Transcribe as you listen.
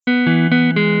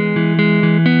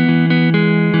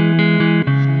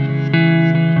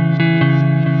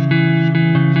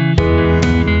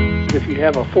you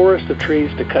have a forest of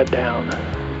trees to cut down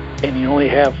and you only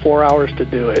have 4 hours to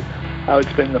do it, I would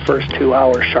spend the first 2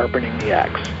 hours sharpening the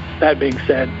axe. That being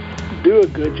said, do a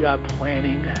good job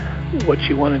planning what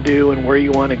you want to do and where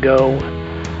you want to go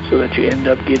so that you end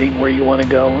up getting where you want to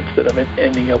go instead of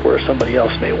ending up where somebody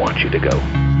else may want you to go.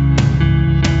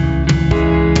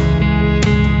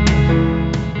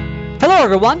 Hello,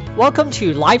 everyone. Welcome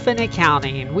to Life in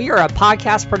Accounting. We are a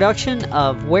podcast production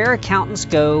of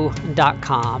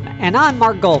WhereAccountants.go.com, and I'm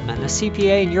Mark Goldman, a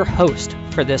CPA and your host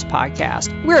for this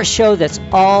podcast. We're a show that's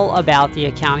all about the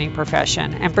accounting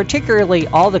profession, and particularly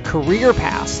all the career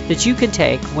paths that you can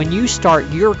take when you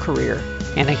start your career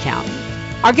in accounting.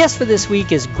 Our guest for this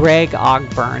week is Greg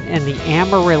Ogburn in the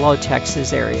Amarillo,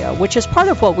 Texas area, which is part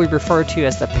of what we refer to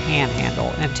as the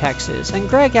Panhandle in Texas. And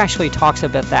Greg actually talks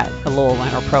about that a little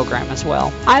in our program as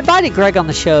well. I invited Greg on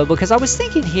the show because I was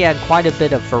thinking he had quite a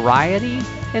bit of variety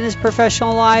in his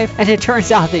professional life, and it turns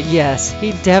out that yes,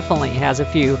 he definitely has a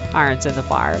few irons in the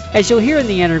fire. As you'll hear in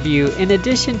the interview, in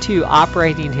addition to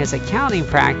operating his accounting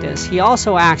practice, he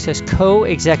also acts as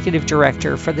co-executive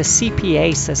director for the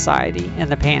CPA Society in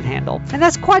the Panhandle. And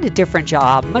that's quite a different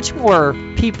job, much more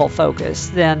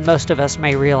people-focused than most of us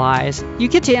may realize. You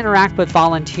get to interact with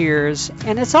volunteers,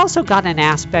 and it's also got an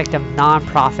aspect of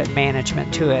nonprofit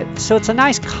management to it. So it's a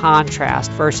nice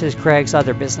contrast versus Greg's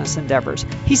other business endeavors.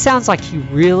 He sounds like he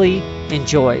really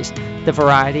enjoys the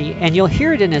variety, and you'll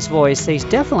hear it in his voice that he's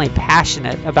definitely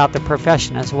passionate about the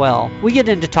profession as well. We get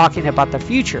into talking about the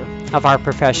future of our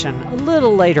profession a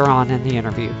little later on in the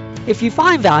interview. If you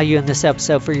find value in this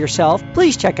episode for yourself,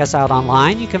 please check us out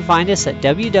online. You can find us at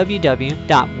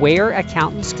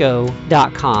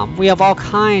www.whereaccountantsgo.com. We have all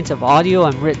kinds of audio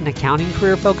and written accounting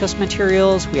career-focused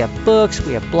materials. We have books,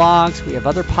 we have blogs, we have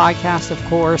other podcasts, of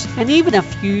course, and even a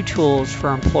few tools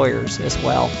for employers as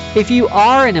well. If you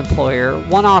are an employer,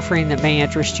 one offering that may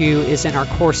interest you is in our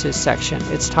courses section.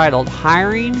 It's titled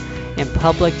Hiring in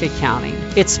Public Accounting.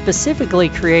 It's specifically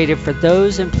created for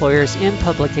those employers in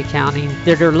public accounting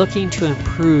that are looking to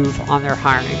improve on their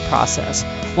hiring process.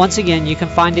 Once again, you can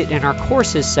find it in our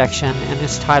courses section, and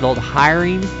it's titled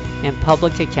Hiring in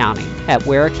Public Accounting at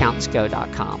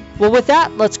whereaccountantsgo.com. Well, with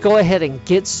that, let's go ahead and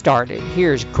get started.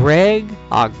 Here's Greg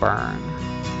Ogburn.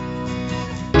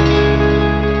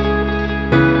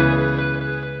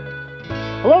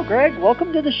 Hello, Greg.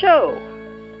 Welcome to the show.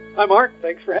 Hi, Mark.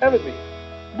 Thanks for having me.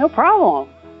 No problem.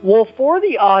 Well, for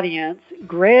the audience,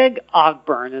 Greg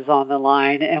Ogburn is on the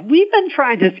line, and we've been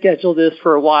trying to schedule this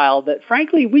for a while, but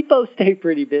frankly, we both stay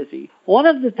pretty busy. One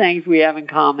of the things we have in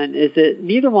common is that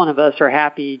neither one of us are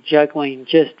happy juggling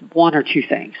just one or two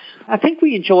things. I think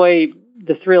we enjoy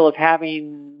the thrill of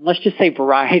having, let's just say,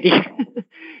 variety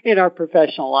in our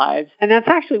professional lives. And that's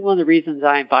actually one of the reasons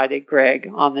I invited Greg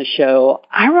on the show.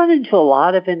 I run into a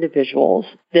lot of individuals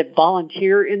that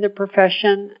volunteer in the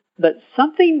profession. But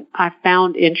something I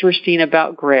found interesting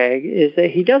about Greg is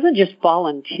that he doesn't just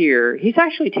volunteer. He's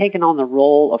actually taken on the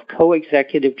role of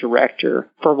co-executive director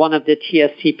for one of the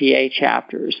TSCPA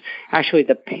chapters, actually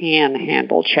the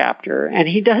Panhandle chapter. And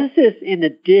he does this in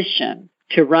addition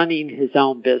to running his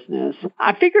own business.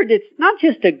 I figured it's not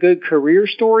just a good career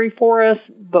story for us,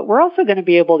 but we're also going to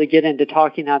be able to get into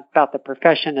talking about the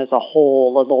profession as a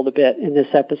whole a little bit in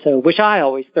this episode, which I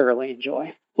always thoroughly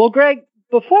enjoy. Well, Greg,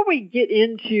 before we get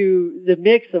into the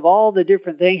mix of all the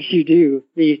different things you do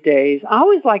these days, I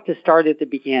always like to start at the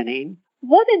beginning.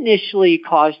 What initially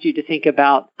caused you to think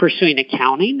about pursuing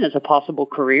accounting as a possible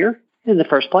career in the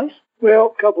first place?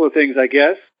 Well, a couple of things, I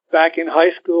guess. Back in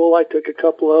high school, I took a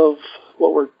couple of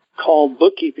what were called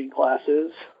bookkeeping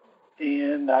classes,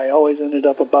 and I always ended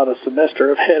up about a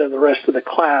semester ahead of the rest of the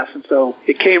class, and so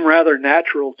it came rather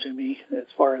natural to me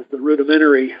as far as the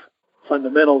rudimentary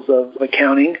fundamentals of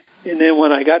accounting. And then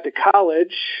when I got to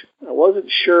college, I wasn't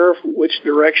sure which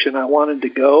direction I wanted to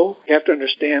go. You have to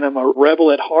understand I'm a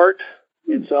rebel at heart.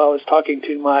 And so I was talking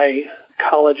to my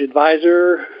college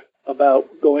advisor about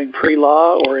going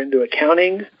pre-law or into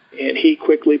accounting. And he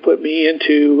quickly put me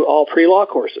into all pre-law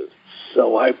courses.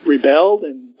 So I rebelled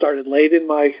and started late in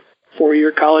my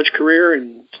 4-year college career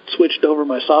and switched over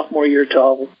my sophomore year to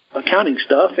all accounting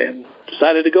stuff and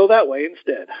decided to go that way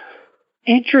instead.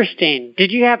 Interesting.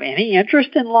 Did you have any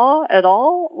interest in law at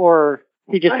all, or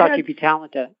he just thought you'd be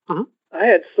talented? Uh-huh. I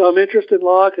had some interest in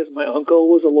law because my uncle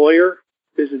was a lawyer.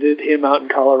 Visited him out in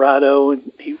Colorado,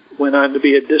 and he went on to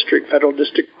be a federal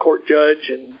district court judge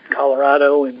in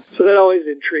Colorado, and so that always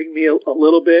intrigued me a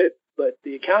little bit. But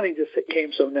the accounting just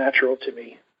came so natural to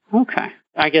me. Okay.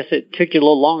 I guess it took you a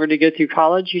little longer to get through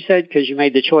college, you said, because you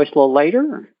made the choice a little later?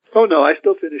 Or? Oh, no, I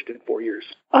still finished in 4 years.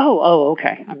 Oh,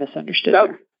 okay. I misunderstood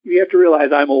there. you have to realize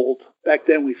I'm old. Back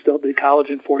then, we still did college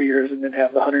in 4 years and then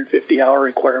have the 150-hour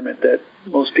requirement that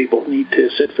most people need to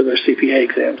sit for their CPA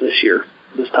exams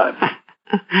this time.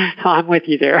 I'm with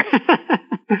you there.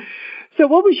 So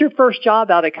what was your first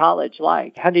job out of college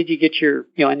like? How did you get your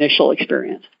initial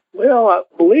experience? Well, I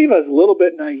believe I was a little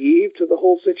bit naive to the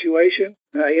whole situation.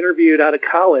 I interviewed out of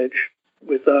college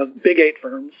with Big 8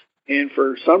 firms, and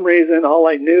for some reason, all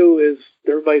I knew is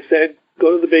everybody said,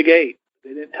 go to the Big 8. They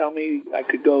didn't tell me I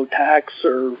could go tax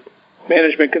or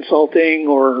management consulting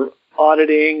or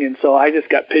auditing, and so I just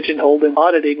got pigeonholed in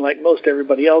auditing like most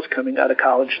everybody else coming out of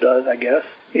college does, I guess.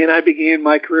 And I began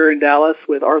my career in Dallas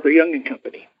with Arthur Young and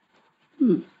Company.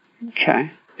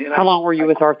 Okay. And how long were you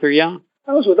with Arthur Young?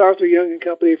 I was with Arthur Young and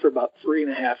Company for about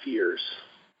 3.5 years.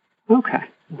 Okay.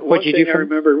 What did you do? I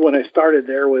remember when I started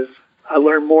there was I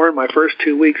learned more in my first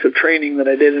 2 weeks of training than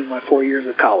I did in my 4 years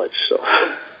of college. So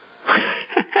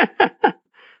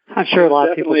I'm sure a lot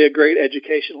of people. Definitely a great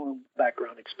educational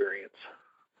background experience.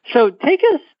 So take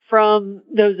us from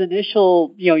those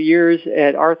initial years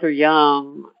at Arthur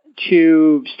Young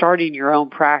to starting your own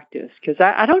practice, because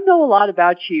I don't know a lot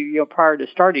about you prior to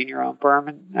starting your own firm,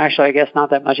 and actually I guess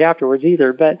not that much afterwards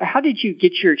either, but how did you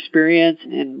get your experience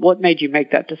and what made you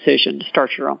make that decision to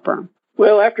start your own firm?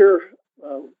 Well, after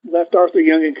left Arthur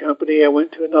Young and Company, I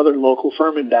went to another local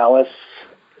firm in Dallas,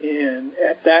 and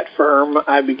at that firm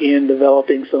I began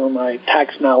developing some of my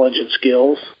tax knowledge and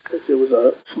skills because it was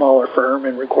a smaller firm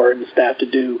and required the staff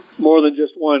to do more than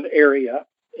just one area.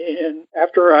 And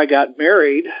after I got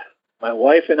married, my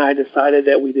wife and I decided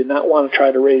that we did not want to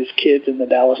try to raise kids in the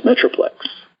Dallas Metroplex.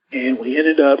 And we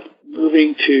ended up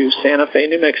moving to Santa Fe,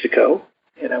 New Mexico.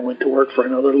 And I went to work for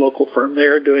another local firm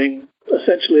there doing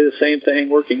essentially the same thing,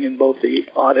 working in both the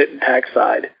audit and tax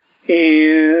side.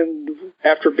 And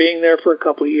after being there for a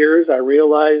couple of years, I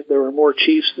realized there were more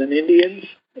chiefs than Indians,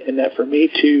 and that for me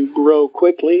to grow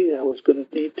quickly, I was going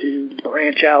to need to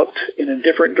branch out in a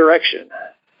different direction.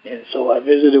 And so I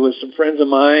visited with some friends of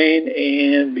mine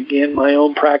and began my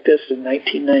own practice in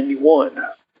 1991.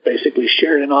 Basically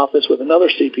shared an office with another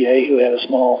CPA who had a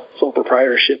small sole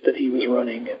proprietorship that he was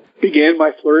running, and began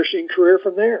my flourishing career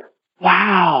from there.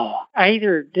 Wow. I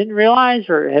either didn't realize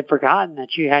or had forgotten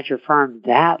that you had your firm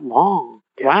that long.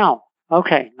 Yeah. Wow.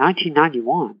 Okay,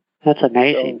 1991. That's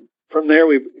amazing. So from there,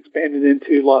 we expanded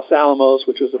into Los Alamos,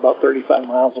 which was about 35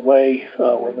 miles away,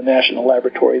 where the national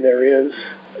laboratory there is.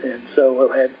 And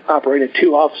so I had operated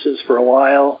 2 offices for a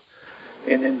while,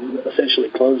 and then essentially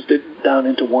closed it down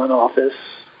into one office.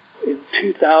 In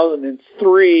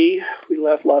 2003, we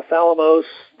left Los Alamos,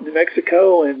 New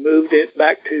Mexico, and moved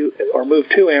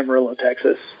to Amarillo,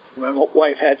 Texas. My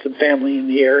wife had some family in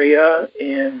the area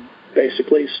and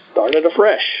basically started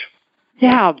afresh.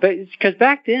 Yeah, but because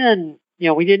back then,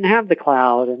 we didn't have the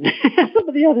cloud and some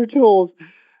of the other tools.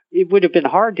 It would have been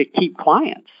hard to keep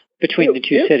clients between the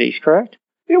two cities, correct?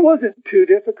 It wasn't too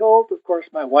difficult. Of course,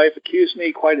 my wife accused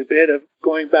me quite a bit of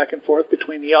going back and forth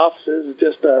between the offices,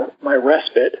 just my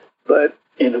respite, but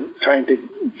trying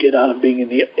to get out of being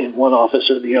in one office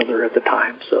or the other at the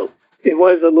time. So it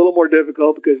was a little more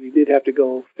difficult because you did have to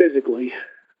go physically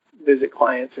visit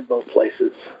clients in both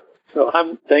places. So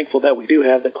I'm thankful that we do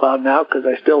have the cloud now, because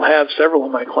I still have several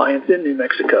of my clients in New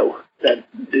Mexico that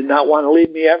did not want to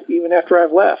leave me even after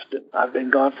I've left. And I've been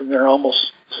gone from there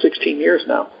almost 16 years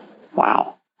now.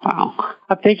 Wow.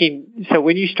 I'm thinking, so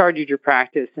when you started your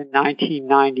practice in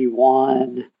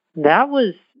 1991, that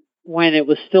was when it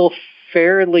was still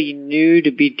fairly new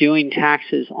to be doing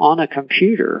taxes on a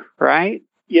computer, right?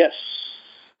 Yes.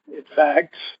 In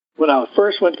fact, when I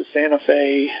first went to Santa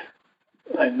Fe,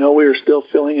 I know we were still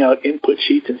filling out input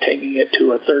sheets and taking it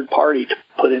to a third party to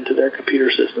put into their computer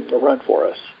system to run for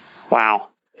us. Wow.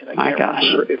 And I can't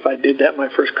remember if I did that my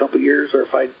first couple of years or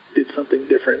if I did something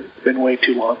different. It's been way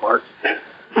too long, Mark.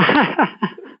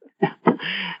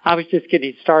 I was just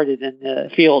getting started in the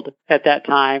field at that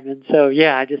time. And so,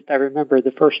 yeah, I remember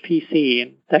the first PC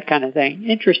and that kind of thing.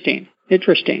 Interesting.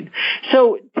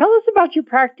 So tell us about your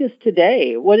practice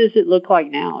today. What does it look like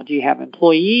now? Do you have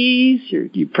employees? Or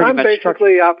do you I'm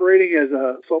basically operating as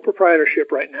a sole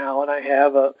proprietorship right now, and I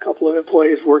have a couple of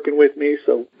employees working with me.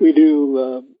 So we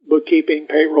do bookkeeping,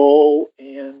 payroll,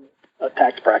 and a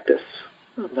tax practice.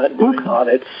 I'm not doing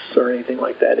audits or anything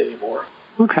like that anymore.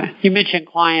 Okay. You mentioned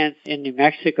clients in New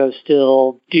Mexico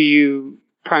still. Do you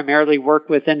primarily work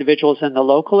with individuals in the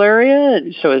local area?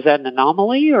 So is that an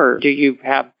anomaly, or do you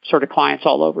have sort of clients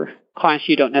all over? Clients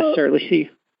you don't necessarily see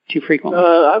too frequently?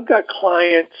 I've got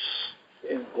clients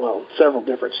in, several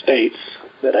different states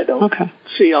that I don't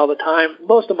see all the time.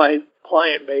 Most of my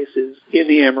client base is in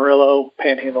the Amarillo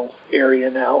Panhandle area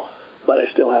now. but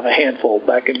I still have a handful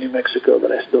back in New Mexico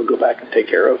that I still go back and take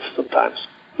care of sometimes.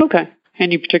 Okay.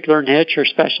 Any particular niche or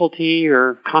specialty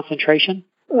or concentration?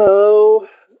 Oh,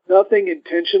 nothing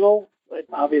intentional. I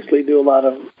obviously do a lot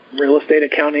of real estate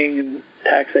accounting and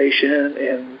taxation,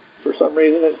 and for some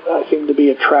reason I seem to be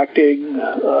attracting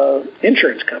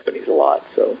insurance companies a lot,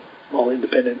 so all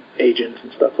independent agents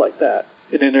and stuff like that.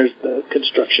 And then there's the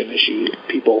construction issue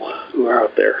people who are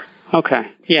out there. Okay.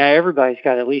 Yeah, everybody's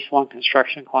got at least one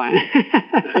construction client.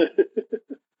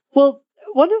 Well,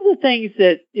 one of the things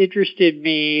that interested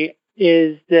me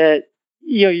is that,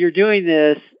 you're doing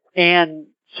this and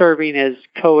serving as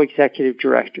co-executive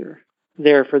director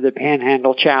there for the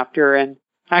Panhandle chapter. And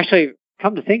actually,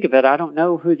 come to think of it, I don't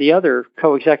know who the other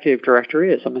co-executive director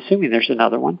is. I'm assuming there's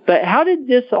another one. But how did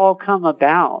this all come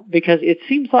about? Because it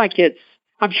seems like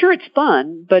I'm sure it's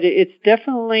fun, but it's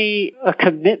definitely a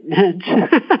commitment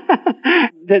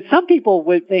that some people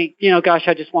would think, gosh,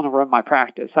 I just want to run my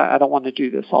practice. I don't want to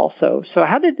do this also. So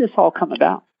how did this all come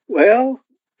about? Well,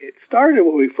 it started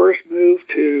when we first moved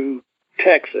to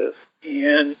Texas,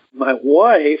 and my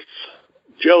wife,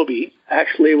 Joby,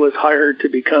 actually was hired to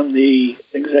become the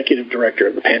executive director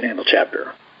of the Panhandle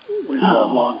chapter when a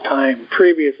long-time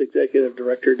previous executive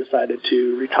director decided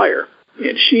to retire.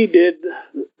 And she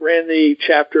ran the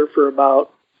chapter for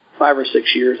about 5 or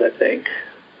 6 years, I think.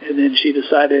 And then she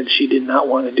decided she did not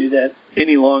want to do that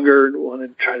any longer and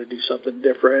wanted to try to do something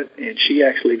different. And she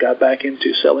actually got back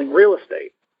into selling real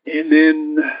estate. And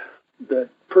then the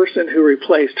person who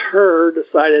replaced her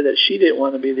decided that she didn't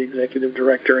want to be the executive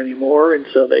director anymore. And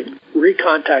so they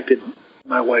recontacted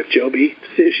my wife, Joby,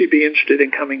 to see if she'd be interested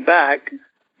in coming back.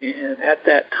 And at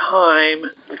that time,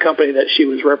 the company that she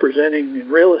was representing in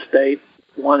real estate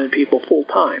wanted people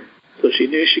full-time. So she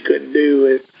knew she couldn't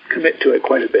commit to it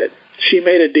quite a bit. She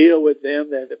made a deal with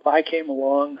them that if I came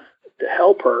along to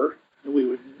help her, we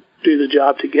would do the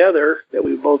job together, that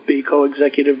we would both be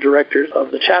co-executive directors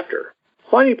of the chapter.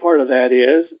 Funny part of that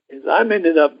is I'm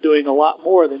ended up doing a lot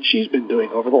more than she's been doing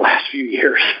over the last few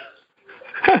years.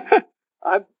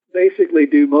 I basically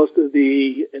do most of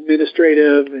the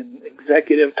administrative and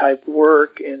executive type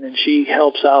work, and then she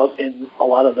helps out in a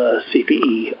lot of the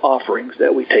CPE offerings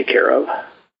that we take care of.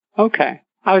 Okay.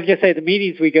 I was going to say the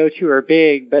meetings we go to are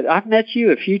big, but I've met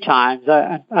you a few times.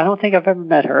 I don't think I've ever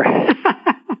met her.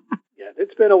 Yeah,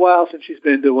 it's been a while since she's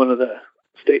been to one of the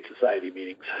state society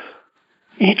meetings.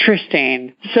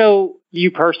 Interesting. So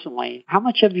you personally, how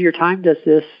much of your time does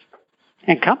this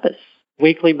encompass?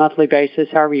 Weekly, monthly basis,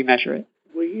 however you measure it?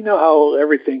 Well, you know how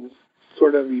everything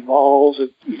sort of evolves.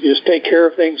 You just take care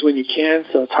of things when you can,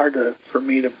 so it's hard for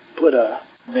me to put a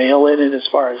nail in it as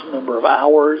far as number of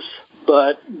hours.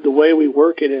 But the way we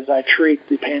work it is I treat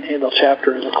the Panhandle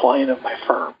chapter as a client of my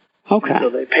firm. Okay. So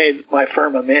they paid my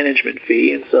firm a management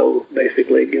fee, and so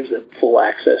basically it gives them full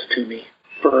access to me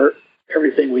for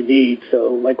everything we need.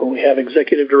 So like when we have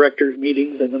executive directors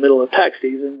meetings in the middle of tax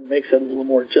season, it makes it a little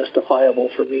more justifiable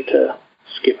for me to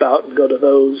skip out and go to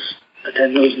those,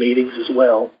 attend those meetings as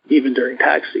well, even during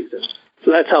tax season.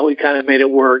 So that's how we kind of made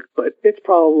it work, but it's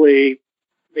probably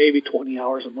maybe 20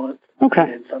 hours a month. Okay.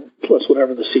 And some, plus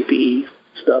whatever the CPE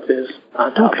stuff is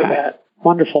on top of that.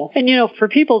 Wonderful. And, for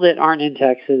people that aren't in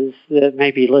Texas that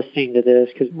may be listening to this,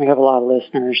 because we have a lot of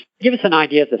listeners, give us an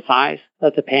idea of the size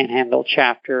of the Panhandle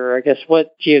chapter. I guess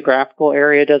what geographical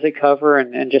area does it cover,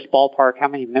 and just ballpark, how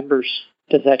many members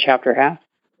does that chapter have?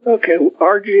 Okay,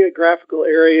 our geographical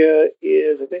area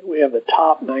is, I think we have the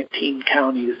top 19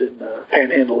 counties in the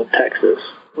Panhandle of Texas,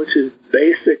 which is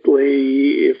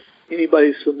basically, if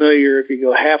anybody's familiar, if you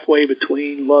go halfway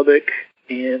between Lubbock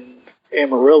and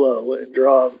Amarillo and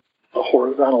draw a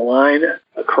horizontal line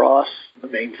across the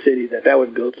main city that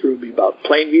would go through would be about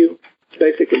Plainview.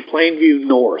 Basically, Plainview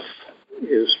North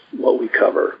is what we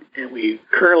cover, and we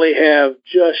currently have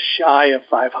just shy of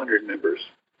 500 members.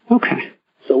 Okay.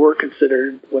 So we're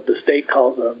considered what the state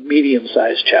calls a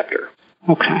medium-sized chapter.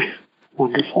 Okay.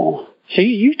 Wonderful. So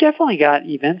you've definitely got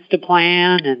events to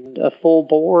plan and a full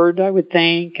board, I would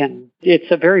think, and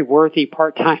it's a very worthy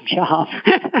part-time job.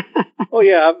 Oh,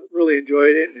 yeah, I've really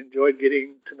enjoyed it and enjoyed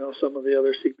getting to know some of the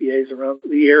other CPAs around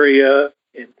the area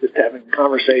and just having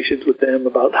conversations with them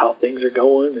about how things are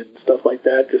going and stuff like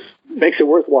that. Just makes it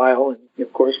worthwhile. And,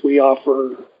 of course, we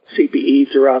offer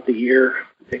CPE throughout the year.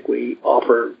 I think we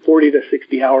offer 40 to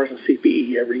 60 hours of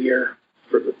CPE every year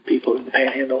for the people in the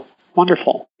Panhandle.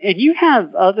 Wonderful. And you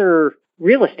have other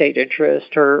real estate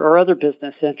interest or other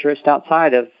business interest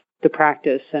outside of the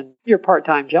practice and your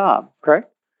part-time job, correct?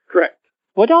 Correct.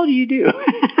 What all do you do?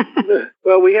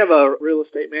 Well, we have a real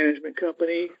estate management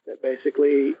company that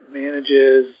basically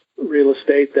manages real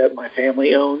estate that my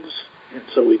family owns. And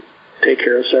so we take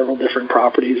care of several different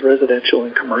properties, residential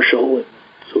and commercial, and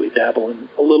so we dabble in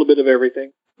a little bit of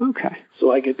everything. Okay.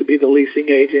 So I get to be the leasing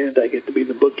agent, I get to be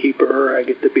the bookkeeper, I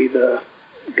get to be the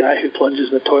guy who plunges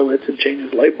the toilets and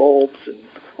changes light bulbs and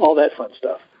all that fun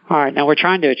stuff. All right. Now, we're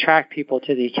trying to attract people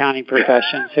to the accounting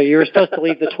profession, so you were supposed to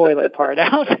leave the toilet part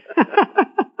out.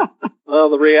 Well,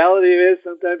 the reality is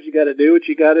sometimes you got to do what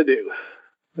you got to do.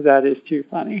 That is too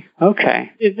funny.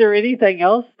 Okay. Is there anything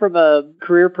else from a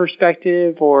career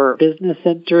perspective or business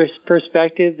interest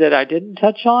perspective that I didn't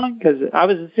touch on? Because I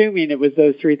was assuming it was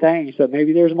those three things, but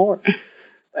maybe there's more.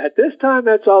 At this time,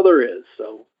 that's all there is.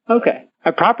 So. Okay.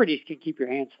 Properties can keep your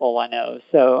hands full, I know.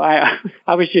 So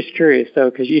I was just curious, though,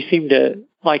 because you seem to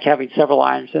like having several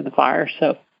irons in the fire,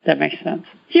 so that makes sense.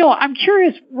 I'm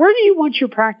curious, where do you want your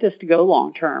practice to go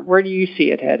long term? Where do you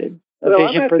see it headed? Well,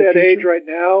 I'm at that age right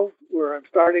now where I'm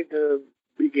starting to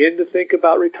begin to think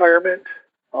about retirement,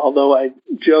 although I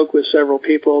joke with several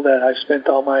people that I've spent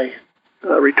all my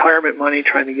retirement money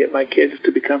trying to get my kids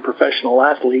to become professional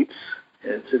athletes.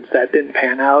 And since that didn't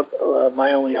pan out,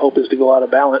 my only hope is to go out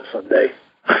of balance someday.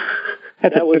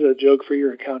 That was a joke for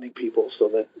your accounting people, so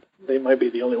that they might be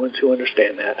the only ones who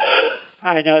understand that.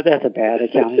 I know that's a bad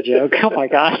accounting joke. Oh, my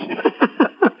gosh.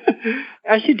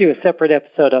 I should do a separate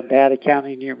episode on bad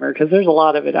accounting humor because there's a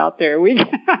lot of it out there.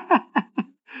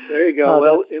 There you go.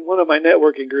 Well, in one of my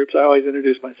networking groups, I always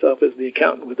introduce myself as the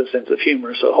accountant with a sense of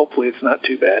humor, so hopefully it's not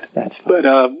too bad. That's fine.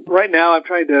 But right now I'm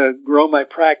trying to grow my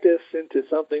practice into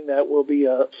something that will be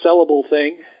a sellable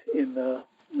thing in the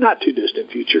not too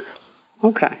distant future.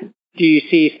 Okay. Do you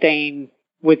see staying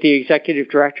with the executive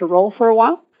director role for a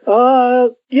while?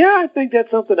 Yeah, I think that's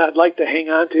something I'd like to hang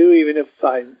on to, even if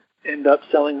I end up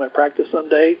selling my practice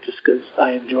someday, just because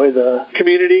I enjoy the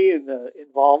community and the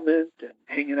involvement and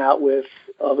hanging out with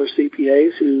other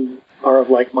CPAs who are of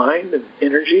like mind and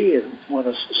energy and want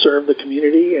to serve the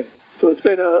community. And so it's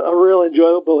been a real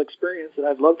enjoyable experience that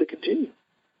I'd love to continue.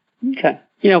 Okay.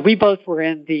 We both were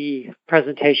in the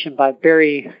presentation by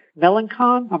Barry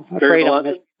Melancon. I'm afraid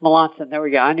Melanson. There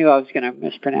we go. I knew I was going to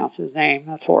mispronounce his name.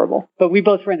 That's horrible. But we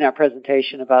both were in that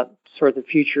presentation about sort of the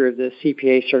future of the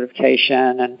CPA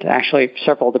certification, and actually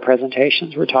several of the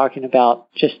presentations were talking about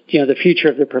just, the future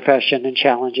of the profession and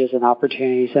challenges and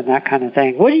opportunities and that kind of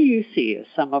thing. What do you see as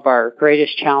some of our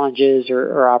greatest challenges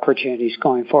or opportunities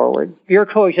going forward? You're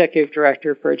a co-executive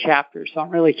director for a chapter, so I'm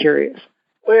really curious.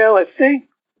 Well, I think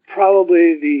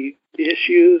probably the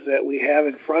issues that we have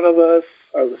in front of us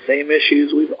are the same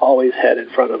issues we've always had in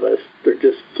front of us. They're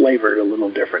just flavored a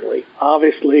little differently.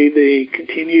 Obviously, the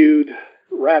continued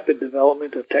rapid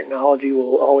development of technology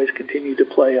will always continue to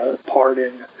play a part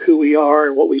in who we are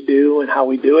and what we do and how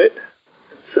we do it.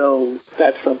 So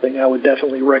that's something I would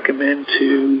definitely recommend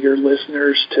to your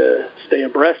listeners to stay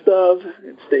abreast of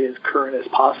and stay as current as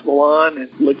possible on, and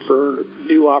look for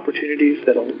new opportunities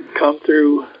that will come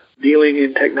through dealing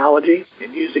in technology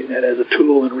and using that as a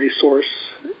tool and resource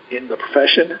in the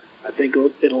profession. I think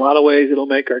in a lot of ways it'll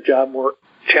make our job more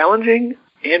challenging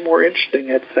and more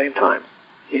interesting at the same time.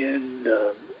 And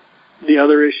the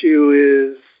other issue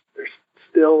is there's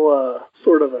still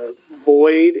sort of a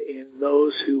void in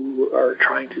those who are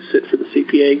trying to sit for the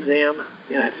CPA exam.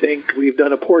 And I think we've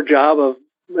done a poor job of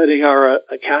letting our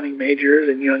accounting majors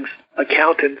and young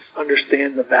accountants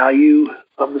understand the value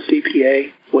of the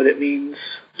CPA, what it means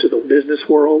to the business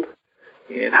world,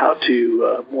 and how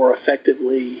to more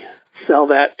effectively sell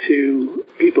that to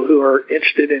people who are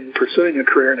interested in pursuing a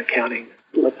career in accounting.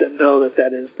 Let them know that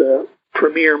that is the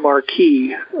premier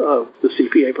marquee of the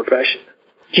CPA profession.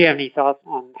 Do you have any thoughts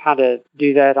on how to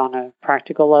do that on a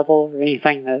practical level, or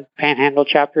anything the Panhandle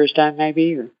chapter has done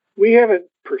maybe? Or? We haven't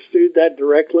pursued that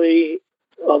directly,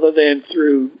 other than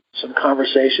through some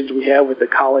conversations we have with the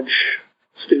college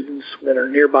students that are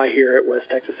nearby here at West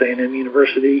Texas A&M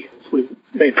University. We've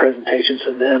made presentations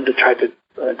to them to try to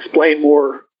explain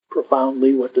more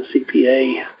profoundly what the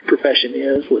CPA profession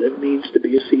is, what it means to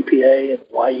be a CPA, and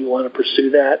why you want to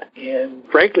pursue that. And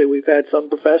frankly, we've had some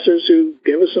professors who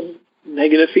give us some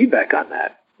negative feedback on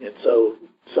that. And so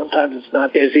sometimes it's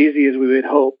not as easy as we would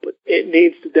hope, but it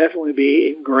needs to definitely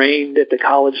be ingrained at the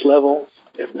college level,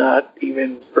 if not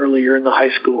even earlier in the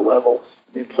high school level.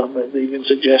 And some have even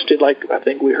suggested, like I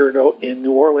think we heard in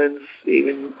New Orleans,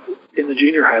 even in the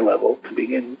junior high level, to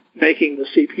begin making the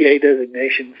CPA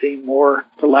designation seem more,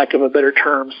 for lack of a better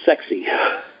term, sexy.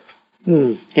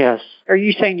 Yes. Are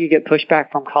you saying you get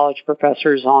pushback from college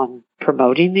professors on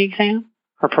promoting the exam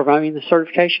or promoting the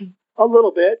certification? A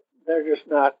little bit. They're just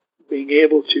not being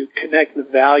able to connect the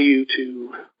value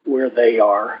to where they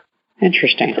are.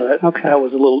 Interesting. So that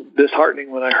was a little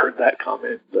disheartening when I heard that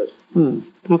comment. But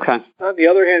okay. on the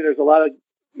other hand, there's a lot of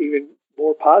even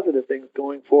more positive things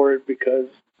going forward because,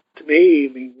 to me,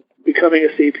 I mean, becoming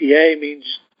a CPA means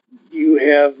you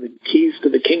have the keys to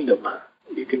the kingdom.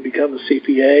 You can become a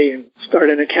CPA and start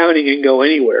in accounting and go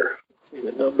anywhere.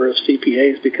 The number of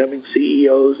CPAs becoming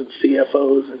CEOs and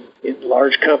CFOs in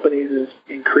large companies is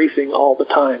increasing all the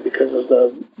time because of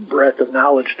the breadth of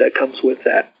knowledge that comes with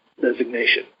that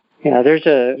designation. Yeah, there's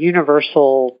a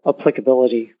universal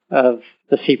applicability of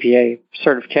the CPA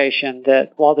certification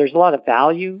that while there's a lot of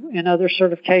value in other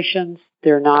certifications,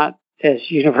 they're not as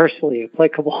universally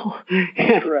applicable.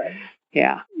 Correct.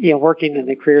 Yeah. Working in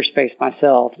the career space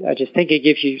myself, I just think it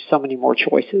gives you so many more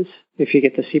choices if you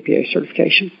get the CPA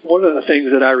certification. One of the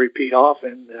things that I repeat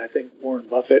often, and I think Warren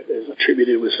Buffett is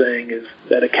attributed with saying, is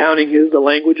that accounting is the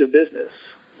language of business.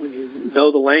 When you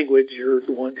know the language, you're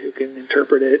the one who can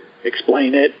interpret it,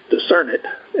 explain it, discern it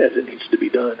as it needs to be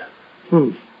done.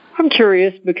 I'm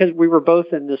curious, because we were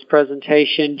both in this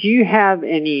presentation, do you have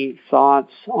any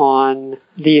thoughts on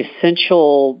the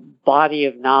essential body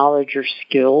of knowledge or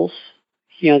skills,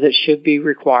 that should be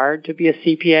required to be a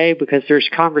CPA? Because there's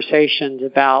conversations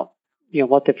about,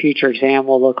 what the future exam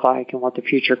will look like and what the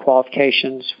future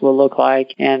qualifications will look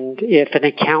like. And if an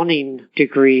accounting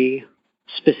degree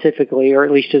specifically, or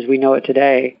at least as we know it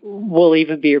today, will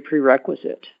even be a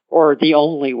prerequisite or the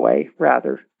only way,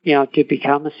 rather, to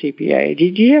become a CPA.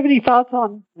 Do you have any thoughts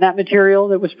on that material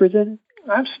that was presented?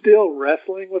 I'm still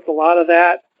wrestling with a lot of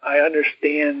that. I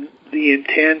understand the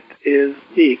intent is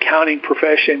the accounting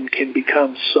profession can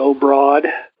become so broad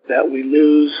that we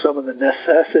lose some of the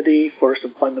necessity for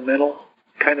some fundamental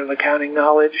kind of accounting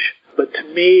knowledge. But to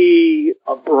me,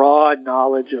 a broad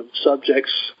knowledge of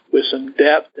subjects with some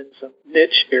depth and some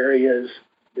niche areas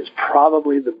is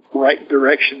probably the right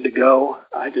direction to go.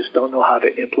 I just don't know how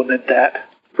to implement that.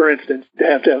 For instance, to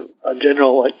have a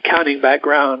general accounting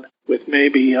background with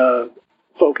maybe a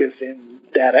focus in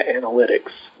data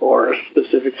analytics or a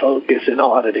specific focus in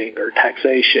auditing or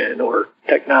taxation or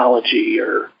technology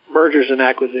or mergers and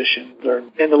acquisitions,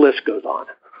 and the list goes on.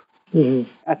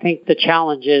 Mm-hmm. I think the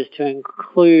challenge is to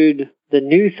include the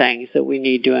new things that we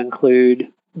need to include,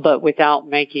 but without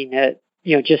making it,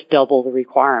 just double the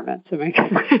requirements. I mean,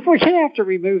 we're going to have to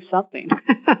remove something.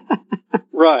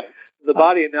 Right. The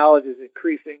body of knowledge is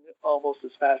increasing almost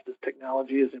as fast as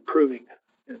technology is improving.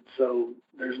 And so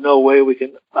there's no way we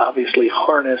can obviously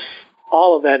harness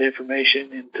all of that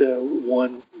information into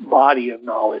one body of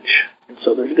knowledge. And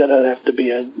so there's going to have to be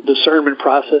a discernment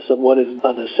process of what is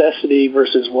a necessity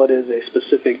versus what is a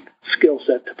specific skill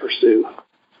set to pursue.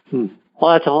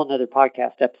 Well, that's a whole other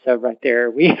podcast episode right there.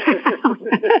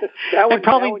 That one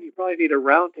you probably need a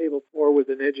roundtable for with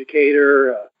an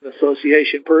educator, an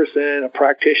association person, a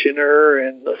practitioner,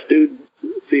 and a student.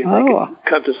 See if they can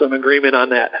come to some agreement on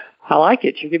that. I like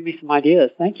it. You give me some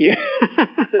ideas. Thank you.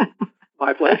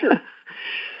 My pleasure.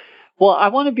 Well, I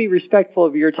want to be respectful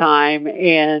of your time,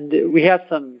 and we have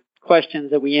some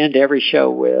questions that we end every show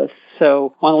with,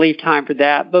 so I want to leave time for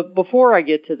that. But before I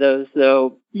get to those,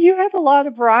 though, you have a lot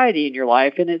of variety in your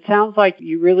life, and it sounds like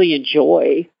you really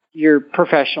enjoy your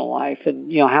professional life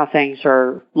and, how things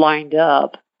are lined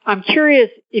up. I'm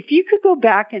curious, if you could go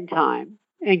back in time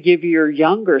and give your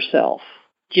younger self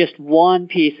just one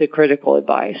piece of critical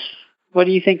advice, what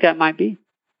do you think that might be?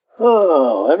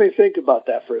 Oh, let me think about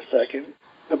that for a second.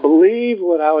 I believe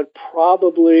what I would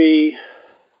probably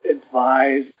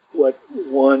advise, what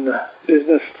one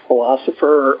business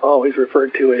philosopher always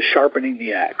referred to as sharpening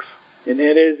the axe. And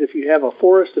that is, if you have a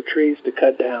forest of trees to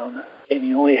cut down and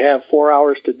you only have 4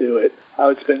 hours to do it, I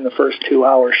would spend the first 2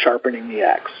 hours sharpening the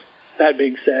axe. That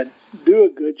being said, do a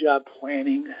good job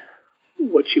planning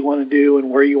what you want to do and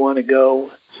where you want to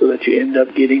go so that you end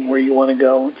up getting where you want to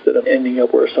go instead of ending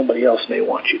up where somebody else may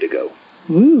want you to go.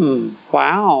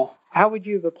 Wow. How would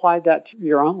you have applied that to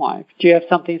your own life? Do you have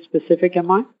something specific in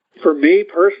mind? For me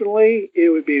personally, it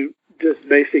would be just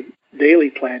basic daily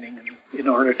planning in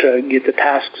order to get the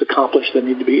tasks accomplished that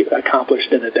need to be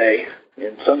accomplished in a day.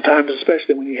 And sometimes,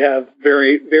 especially when you have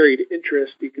very varied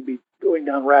interests, you could be going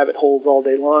down rabbit holes all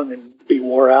day long and be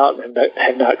wore out and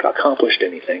have not accomplished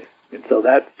anything. And so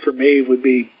that, for me, would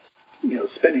be,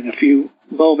 spending a few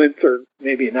moments or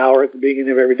maybe an hour at the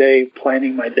beginning of every day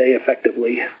planning my day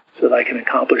effectively so that I can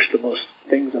accomplish the most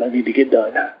things that I need to get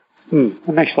done.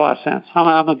 That makes a lot of sense.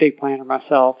 I'm a big planner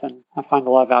myself, and I find a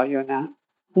lot of value in that.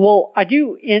 Well, I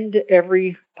do end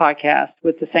every podcast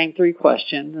with the same 3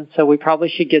 questions, and so we probably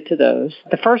should get to those.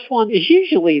 The first one is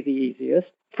usually the easiest.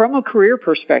 From a career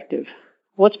perspective,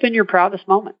 what's been your proudest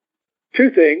moment? 2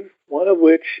 things, one of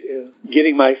which is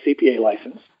getting my CPA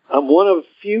license. I'm one of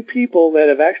few people that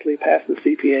have actually passed the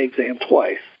CPA exam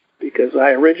twice because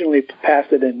I originally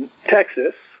passed it in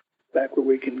Texas, back where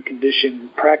we can condition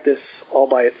practice all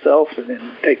by itself and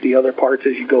then take the other parts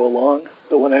as you go along.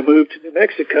 But when I moved to New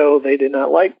Mexico, they did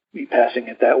not like me passing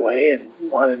it that way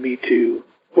and wanted me to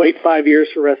wait 5 years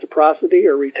for reciprocity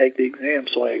or retake the exam.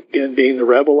 So again, being the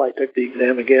rebel, I took the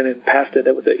exam again and passed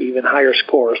it with an even higher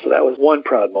score. So that was one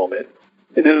proud moment.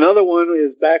 And then another one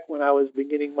is back when I was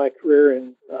beginning my career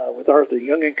with Arthur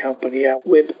Young & Company. I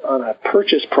went on a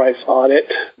purchase price audit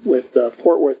with the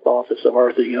Fort Worth office of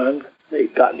Arthur Young. They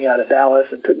got me out of Dallas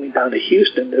and took me down to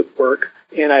Houston to work.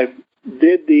 And I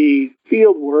did the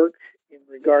field work in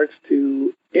regards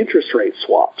to interest rate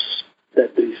swaps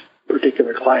that this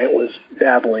particular client was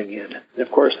dabbling in. And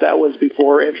of course, that was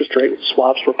before interest rate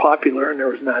swaps were popular, and there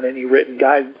was not any written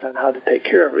guidance on how to take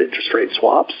care of interest rate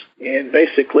swaps. And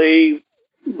basically,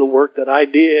 the work that I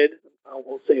did, I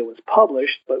won't say it was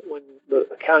published, but when the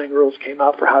accounting rules came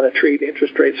out for how to treat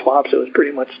interest rate swaps, it was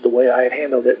pretty much the way I had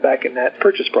handled it back in that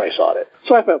purchase price audit.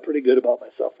 So I felt pretty good about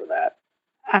myself for that.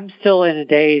 I'm still in a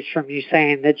daze from you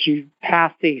saying that you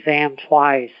passed the exam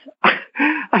twice.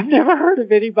 I've never heard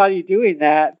of anybody doing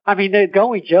that. I mean, the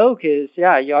going joke is,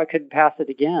 I couldn't pass it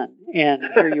again, and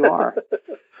here you are.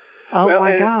 Oh, well,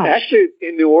 my gosh. Actually,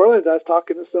 in New Orleans, I was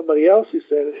talking to somebody else who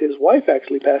said his wife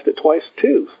actually passed it twice,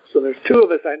 too. So there's two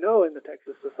of us I know in the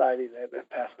Texas Society that have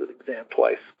passed the exam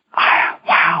twice.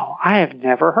 Wow, I have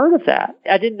never heard of that.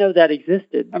 I didn't know that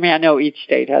existed. I mean, I know each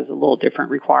state has a little different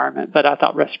requirement, but I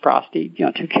thought reciprocity,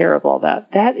 took care of all that.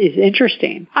 That is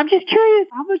interesting. I'm just curious,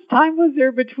 how much time was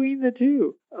there between the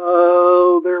two?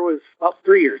 Oh, there was about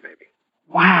 3 years, maybe.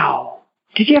 Wow.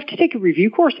 Did you have to take a review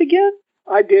course again?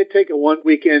 I did take a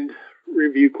one-weekend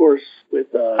review course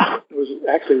with, it was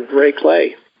actually with Ray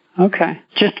Clay. Okay.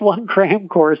 Just one cram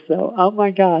course, though. Oh, my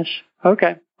gosh.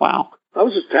 Okay. Wow. I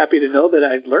was just happy to know that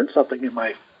I'd learned something in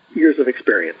my years of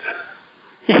experience.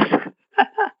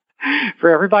 For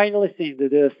everybody listening to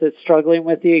this that's struggling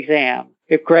with the exam,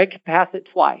 if Greg can pass it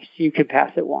twice, you can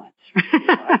pass it once.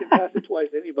 I can pass it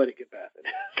twice. Anybody can pass it.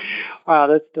 Wow,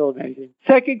 that's still amazing.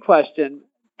 Second question.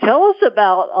 Tell us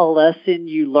about a lesson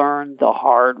you learned the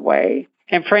hard way.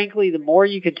 And frankly, the more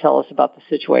you can tell us about the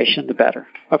situation, the better,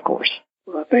 of course.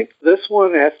 Well, I think this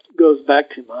one goes back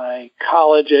to my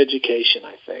college education,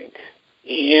 I think.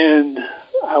 And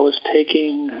I was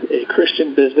taking a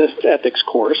Christian business ethics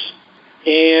course.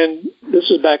 And this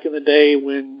was back in the day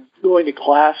when going to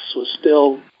class was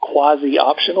still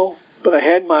quasi-optional. But I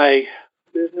had my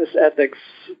business ethics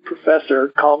professor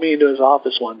call me into his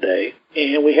office one day,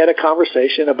 and we had a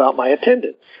conversation about my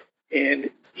attendance. And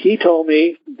he told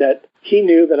me that he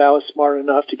knew that I was smart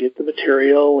enough to get the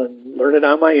material and learn it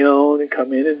on my own and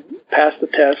come in and pass the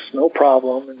tests, no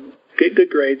problem, and get good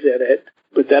grades at it,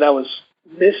 but that I was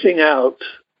missing out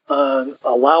on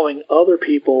allowing other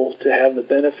people to have the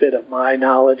benefit of my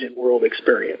knowledge and world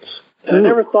experience. And I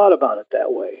never thought about it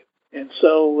that way. And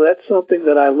so that's something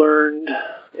that I learned,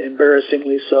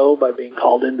 embarrassingly so, by being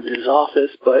called into his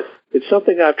office, but it's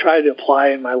something I've tried to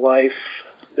apply in my life,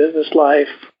 business life,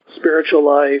 spiritual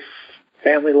life,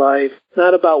 family life. It's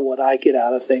not about what I get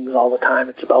out of things all the time.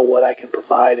 It's about what I can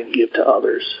provide and give to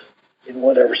others in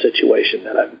whatever situation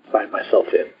that I find myself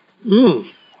in.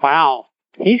 Wow.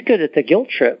 He's good at the guilt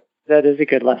trip. That is a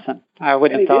good lesson. I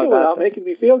wouldn't have thought about it. Without making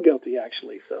me feel guilty,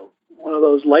 actually. So one of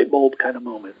those light bulb kind of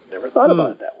moments. Never thought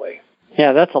about it that way.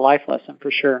 Yeah, that's a life lesson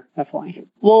for sure. Definitely.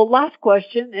 Well, last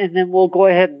question, and then we'll go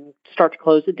ahead and start to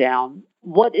close it down.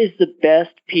 What is the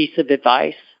best piece of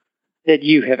advice that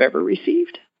you have ever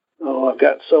received? Oh, I've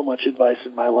gotten so much advice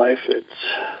in my life. It's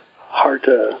hard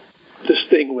to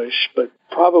distinguish, but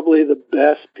probably the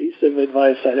best piece of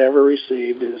advice I'd ever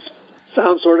received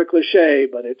sounds sort of cliche,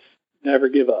 but it's never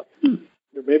give up.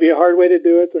 There may be a hard way to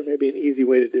do it. There may be an easy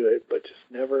way to do it, but just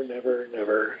never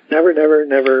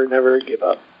give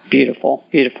up. Beautiful,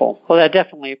 beautiful. Well, that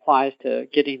definitely applies to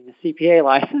getting the CPA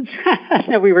license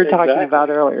that we were talking about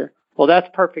earlier. Well, that's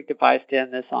perfect advice to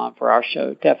end this on for our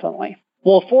show, definitely.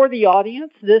 Well, for the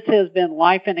audience, this has been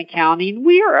Life in Accounting.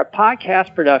 We are a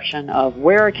podcast production of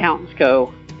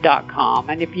WhereAccountants.com.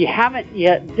 And if you haven't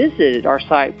yet visited our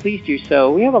site, please do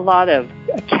so. We have a lot of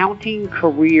accounting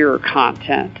career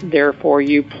content there for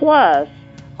you. Plus,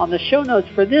 on the show notes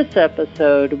for this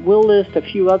episode, we'll list a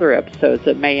few other episodes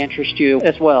that may interest you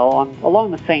as well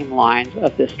along the same lines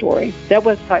of this story. That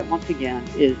website, once again,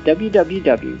 is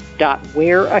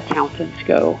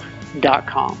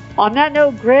www.whereaccountantsgo.com. On that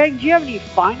note, Greg, do you have any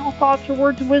final thoughts or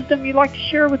words of wisdom you'd like to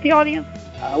share with the audience?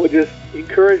 I would just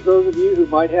encourage those of you who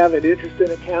might have an interest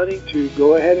in accounting to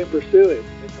go ahead and pursue it.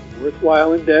 It's a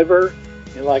worthwhile endeavor.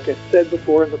 And like I said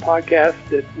before in the podcast,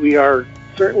 that we are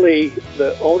certainly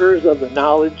the owners of the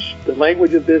knowledge, the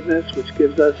language of business, which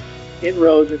gives us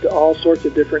inroads into all sorts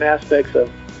of different aspects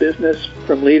of business,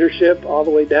 from leadership all the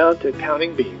way down to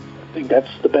counting beans. I think that's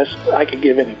the best I could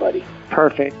give anybody.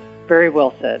 Perfect. Very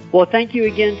well said. Well, thank you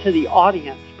again to the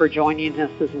audience for joining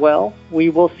us as well. We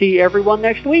will see everyone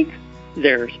next week.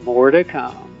 There's more to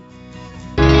come.